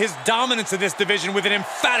show his dominance in this division with an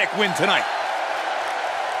emphatic win tonight.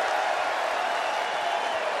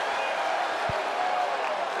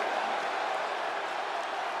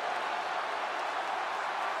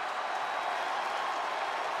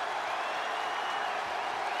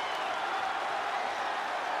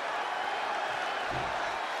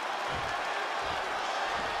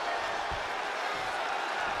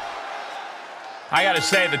 I gotta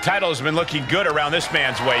say, the title has been looking good around this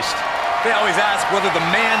man's waist. They always ask whether the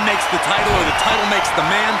man makes the title or the title makes the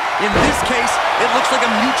man. In this case, it looks like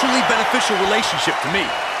a mutually beneficial relationship to me.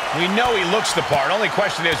 We know he looks the part. Only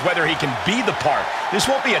question is whether he can be the part.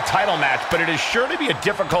 This won't be a title match, but it is sure to be a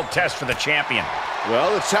difficult test for the champion.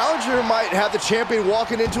 Well, the challenger might have the champion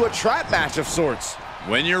walking into a trap match of sorts.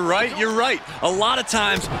 When you're right, you're right. A lot of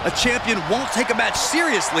times, a champion won't take a match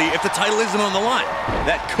seriously if the title isn't on the line.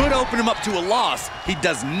 That could open him up to a loss he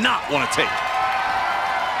does not want to take.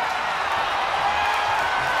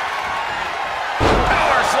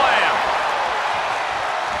 Power slam!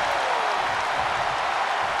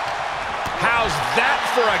 How's that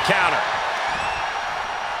for a counter?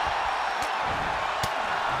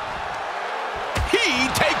 He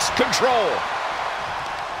takes control.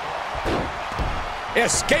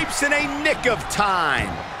 Escapes in a nick of time.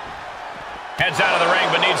 Heads out of the ring,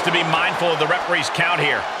 but needs to be mindful of the referee's count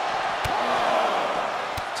here.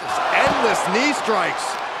 Just endless knee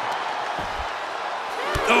strikes.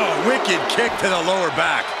 Oh, wicked kick to the lower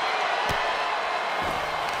back.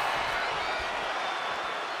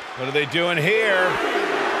 What are they doing here?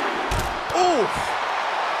 Oof.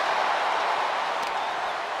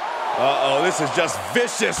 Uh-oh, this is just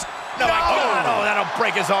vicious. No, no, that'll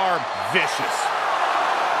break his arm. Vicious.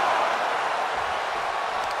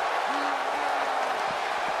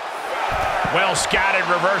 Well scattered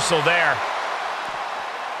reversal there.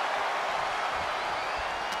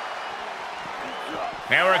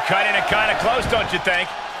 Now we're cutting it kind of close, don't you think?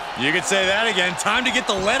 You could say that again. Time to get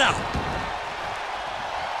the lead out.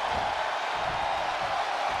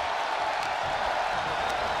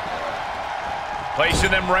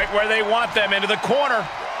 Placing them right where they want them, into the corner.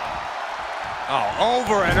 Oh,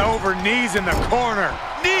 over and over, knees in the corner.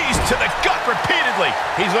 Knees to the gut repeatedly.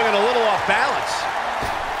 He's looking a little off balance.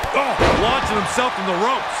 Oh, launching himself in the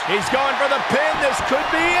ropes. He's going for the pin. This could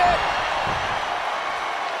be it.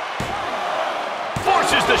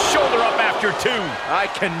 Forces the shoulder up after two. I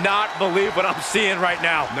cannot believe what I'm seeing right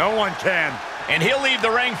now. No one can. And he'll leave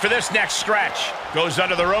the ring for this next stretch. Goes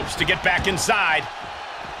under the ropes to get back inside.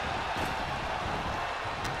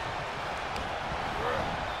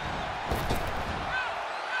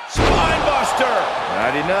 Spinebuster.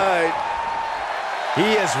 Nighty-night.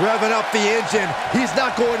 He is revving up the engine. He's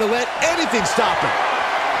not going to let anything stop him.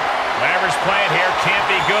 Whatever's playing here can't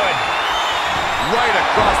be good. Right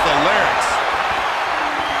across the larynx.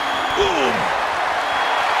 Boom!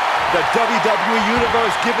 The WWE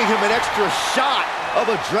Universe giving him an extra shot of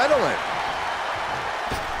adrenaline.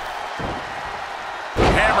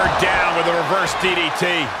 Hammered down with a reverse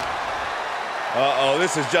DDT. Uh-oh,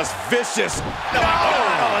 this is just vicious. No,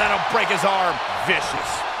 oh, that'll break his arm.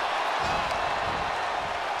 Vicious.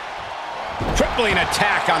 Crippling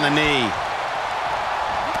attack on the knee.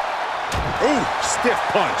 Ooh, stiff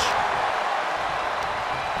punch.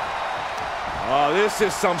 Oh, this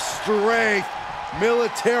is some strength.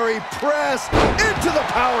 Military press into the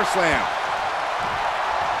power slam.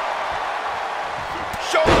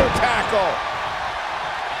 Shoulder tackle.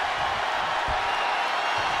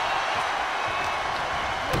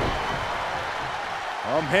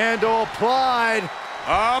 Handle applied.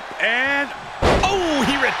 Up and... Oh,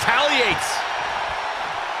 he retaliates.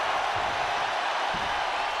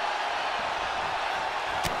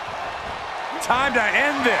 Time to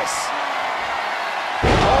end this.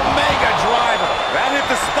 Omega driver. That hit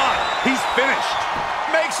the spot. He's finished.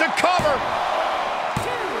 Makes a cover.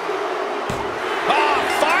 Ah,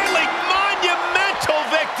 finally, monumental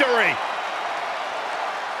victory.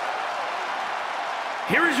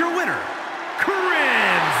 Here is your winner, Crimson.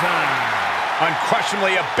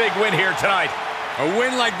 Unquestionably a big win here tonight. A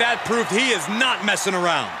win like that proved he is not messing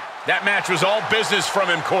around. That match was all business from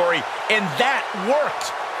him, Corey, and that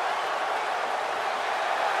worked.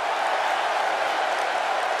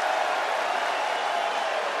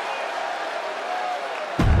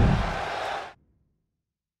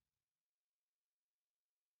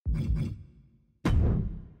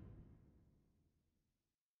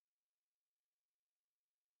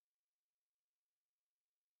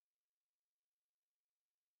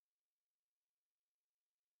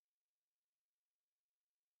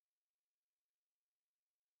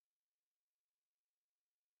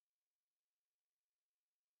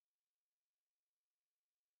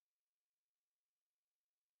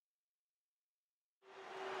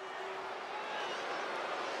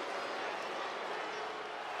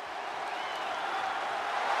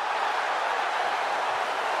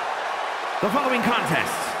 The following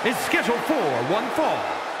contest is scheduled for one fall,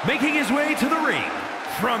 making his way to the ring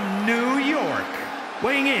from New York,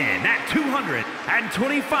 weighing in at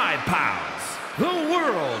 225 pounds, the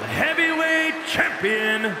World Heavyweight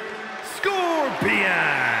Champion,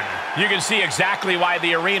 Scorpion. You can see exactly why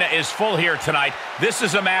the arena is full here tonight. This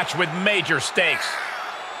is a match with major stakes.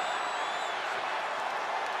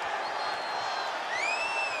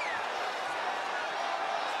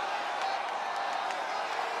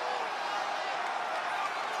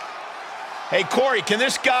 Hey, Corey, can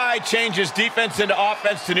this guy change his defense into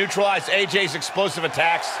offense to neutralize AJ's explosive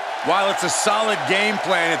attacks? While it's a solid game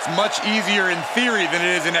plan, it's much easier in theory than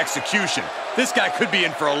it is in execution. This guy could be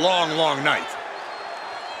in for a long, long night.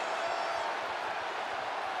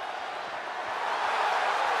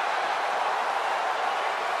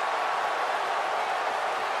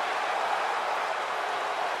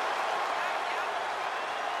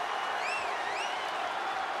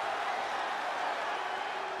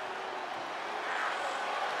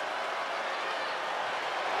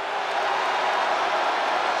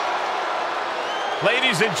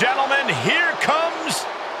 Ladies and gentlemen, here comes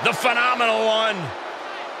the phenomenal one.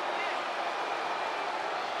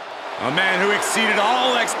 A man who exceeded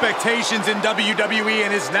all expectations in WWE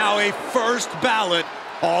and is now a first ballot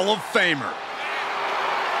Hall of Famer.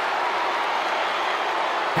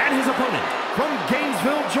 And his opponent from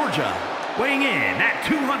Gainesville, Georgia, weighing in at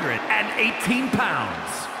 218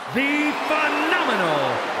 pounds, the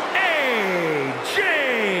phenomenal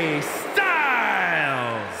AJ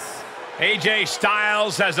Styles. AJ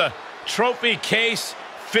Styles has a trophy case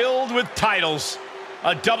filled with titles,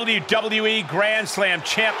 a WWE Grand Slam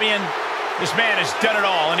champion. This man has done it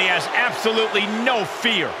all, and he has absolutely no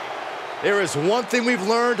fear. There is one thing we've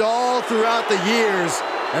learned all throughout the years,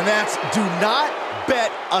 and that's do not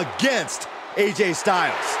bet against AJ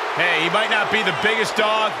Styles. Hey, he might not be the biggest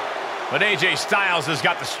dog, but AJ Styles has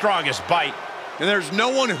got the strongest bite. And there's no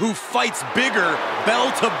one who fights bigger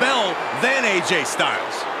bell to bell than AJ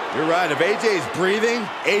Styles. You're right. If AJ's breathing,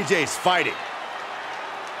 AJ's fighting.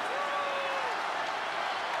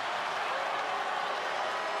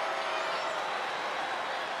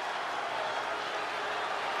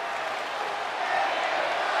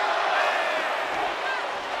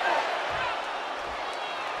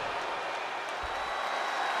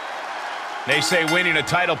 They say winning a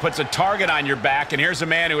title puts a target on your back, and here's a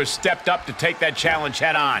man who has stepped up to take that challenge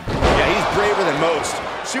head on. Yeah, he's braver than most.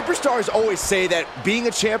 Superstars always say that being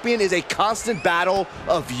a champion is a constant battle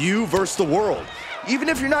of you versus the world. Even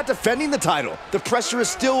if you're not defending the title, the pressure is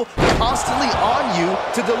still constantly on you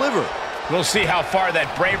to deliver. We'll see how far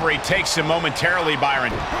that bravery takes him momentarily,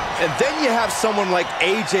 Byron. And then you have someone like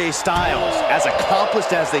AJ Styles, as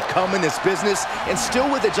accomplished as they come in this business, and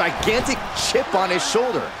still with a gigantic chip on his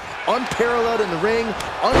shoulder. Unparalleled in the ring,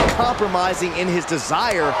 uncompromising in his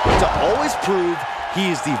desire to always prove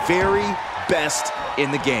he is the very best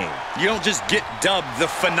in the game. You don't just get dubbed the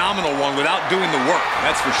phenomenal one without doing the work,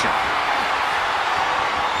 that's for sure.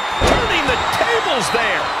 Turning the tables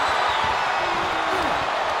there.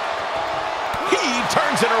 He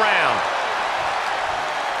turns it around.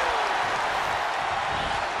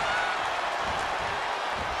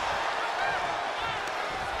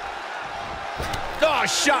 Oh,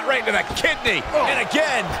 shot right into the kidney. Oh. And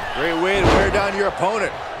again. Great way to wear down your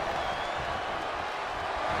opponent.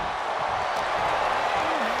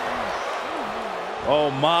 Oh,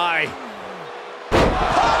 my.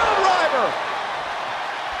 Pile driver.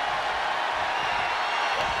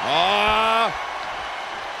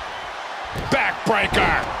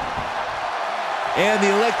 Backbreaker. And the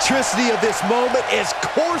electricity of this moment is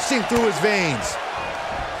coursing through his veins.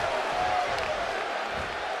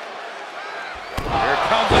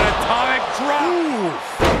 Comes an atomic drop.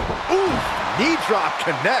 Ooh, knee drop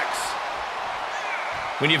connects.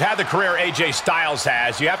 When you've had the career AJ Styles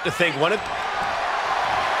has, you have to think one of...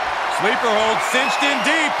 Sleeper hold cinched in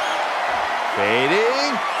deep.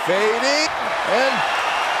 Fading, and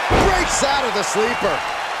breaks out of the sleeper.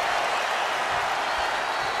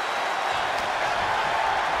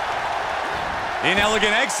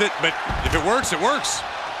 Inelegant exit, but if it works, it works.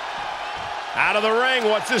 Out of the ring,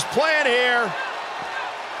 what's his plan here?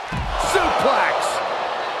 Suplex.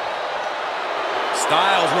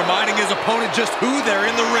 Styles reminding his opponent just who they're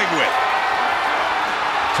in the ring with.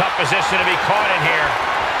 Tough position to be caught in here.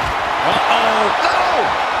 Uh-oh. No!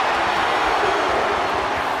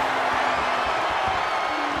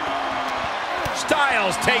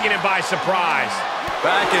 Styles taking him by surprise.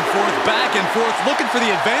 Back and forth, looking for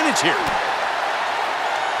the advantage here.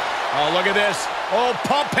 Oh, look at this. Oh,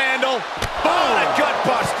 pump handle. Oh, a gut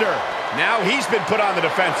buster. Now he's been put on the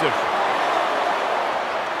defensive.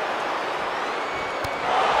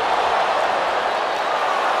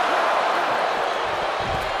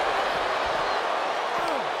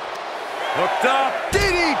 Hooked up.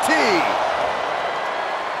 DDT.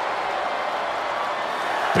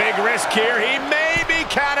 Big risk here. He may be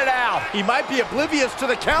counted out. He might be oblivious to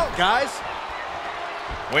the count, guys.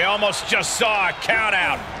 We almost just saw a count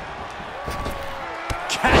out.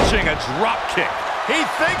 Catching a drop kick. He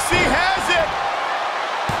thinks he has it.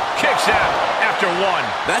 Kicks out after one.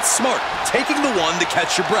 That's smart. Taking the one to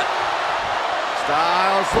catch your breath.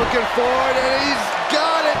 Styles looking forward, and he's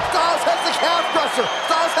got it. Styles has the calf crusher.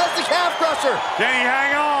 Styles has the calf crusher. Can he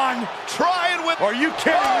hang on? Trying with... Are you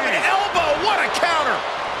kidding me? An elbow. What a counter.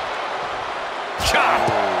 Chop.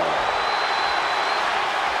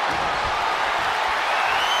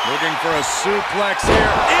 Looking for a suplex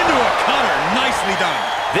here. Into a cutter. Nicely done.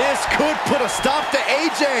 This could put a stop to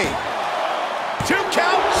AJ. 2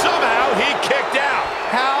 count. Somehow he kicked out.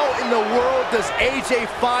 How in the world does AJ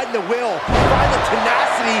find the will, find the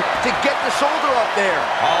tenacity to get the shoulder up there?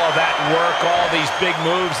 All of that work, all these big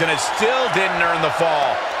moves, and it still didn't earn the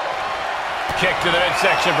fall. Kick to the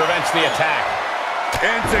midsection prevents the attack.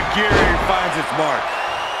 Enziguri finds its mark.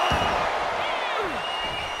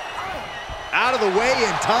 Out of the way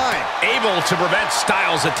in time. Able to prevent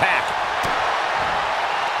Styles' attack.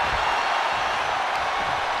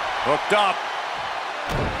 Hooked up.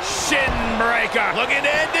 Shin breaker. Looking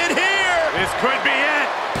to end it here. This could be it.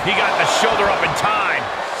 He got the shoulder up in time.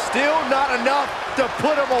 Still not enough to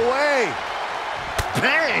put him away.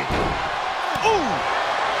 Bang. Ooh.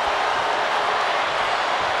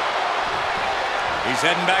 He's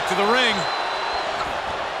heading back to the ring.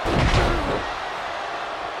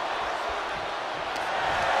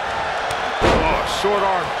 Oh, short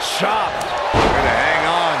arm chopped. Gonna hang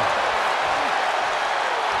on.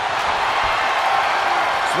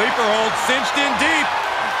 Sleeper hold cinched in deep.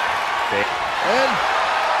 And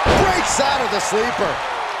breaks out of the sleeper.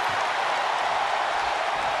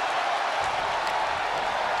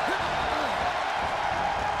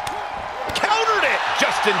 Countered it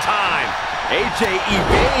just in time. AJ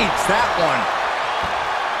evades that one.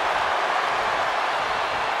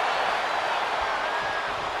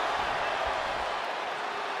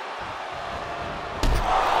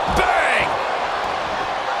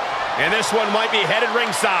 And this one might be headed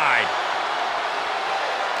ringside.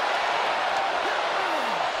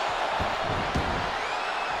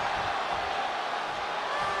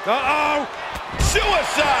 Uh-oh!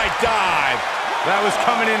 Suicide dive! That was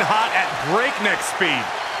coming in hot at breakneck speed.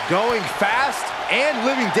 Going fast and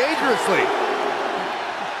living dangerously.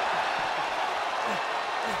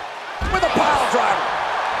 With a pile driver.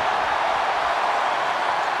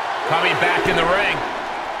 Coming back in the ring.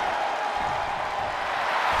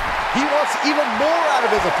 He wants even more out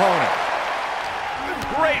of his opponent.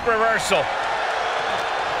 Great reversal.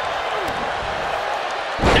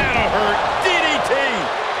 That'll hurt. DDT.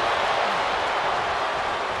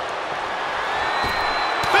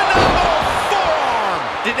 Phenomenal forearm.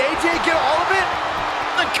 Did AJ get all of it?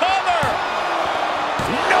 The cover.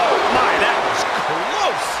 No, my, that was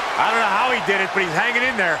close. I don't know how he did it, but he's hanging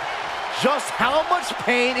in there. Just how much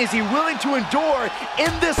pain is he willing to endure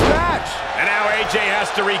in this match? And now AJ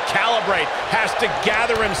has to recalibrate, has to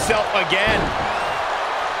gather himself again.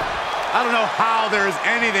 I don't know how there is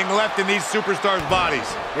anything left in these superstars' bodies.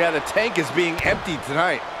 Yeah, the tank is being emptied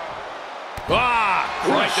tonight. Ah,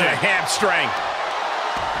 right to the hamstring.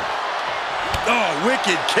 Oh,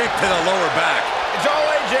 wicked kick to the lower back. It's all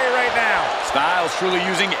AJ right now. Styles truly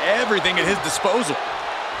using everything at his disposal.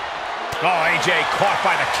 Oh, AJ caught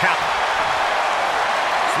by the count.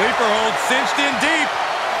 Sleeper hold cinched in deep.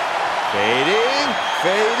 Fading,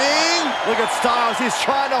 fading. Look at Styles, he's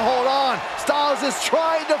trying to hold on. Styles is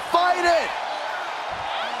trying to fight it.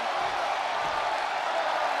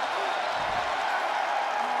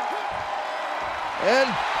 And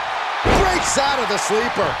breaks out of the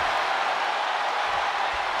sleeper.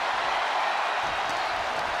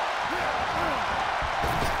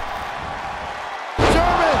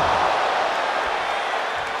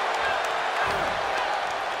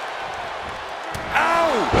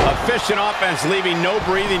 Efficient offense, leaving no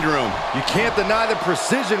breathing room. You can't deny the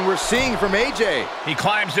precision we're seeing from AJ. He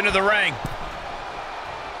climbs into the ring.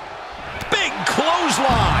 Big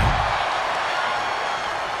clothesline.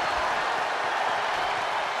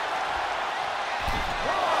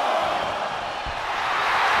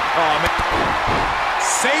 Oh, man.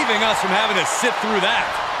 Saving us from having to sit through that.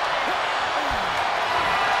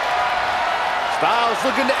 Styles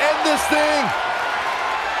looking to end this thing.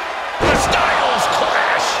 The Styles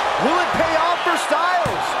clash. Will it pay off for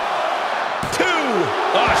Styles? 2.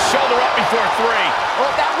 Oh, shoulder up before 3.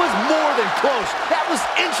 Oh, that was more than close. That was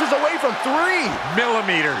inches away from 3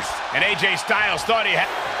 millimeters. And AJ Styles thought he had...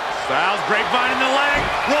 Styles grapevine in the leg.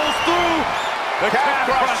 Rolls through. The calf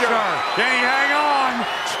crusher. Can he hang on?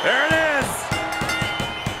 There it is.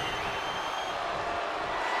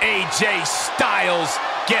 AJ Styles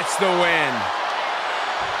gets the win.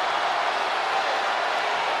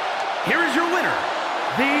 Here is your winner,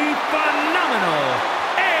 the phenomenal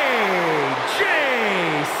AJ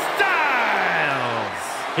Styles.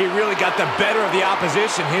 He really got the better of the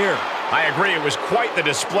opposition here. I agree, it was quite the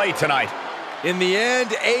display tonight. In the end,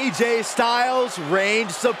 AJ Styles reigned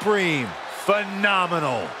supreme.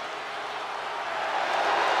 Phenomenal.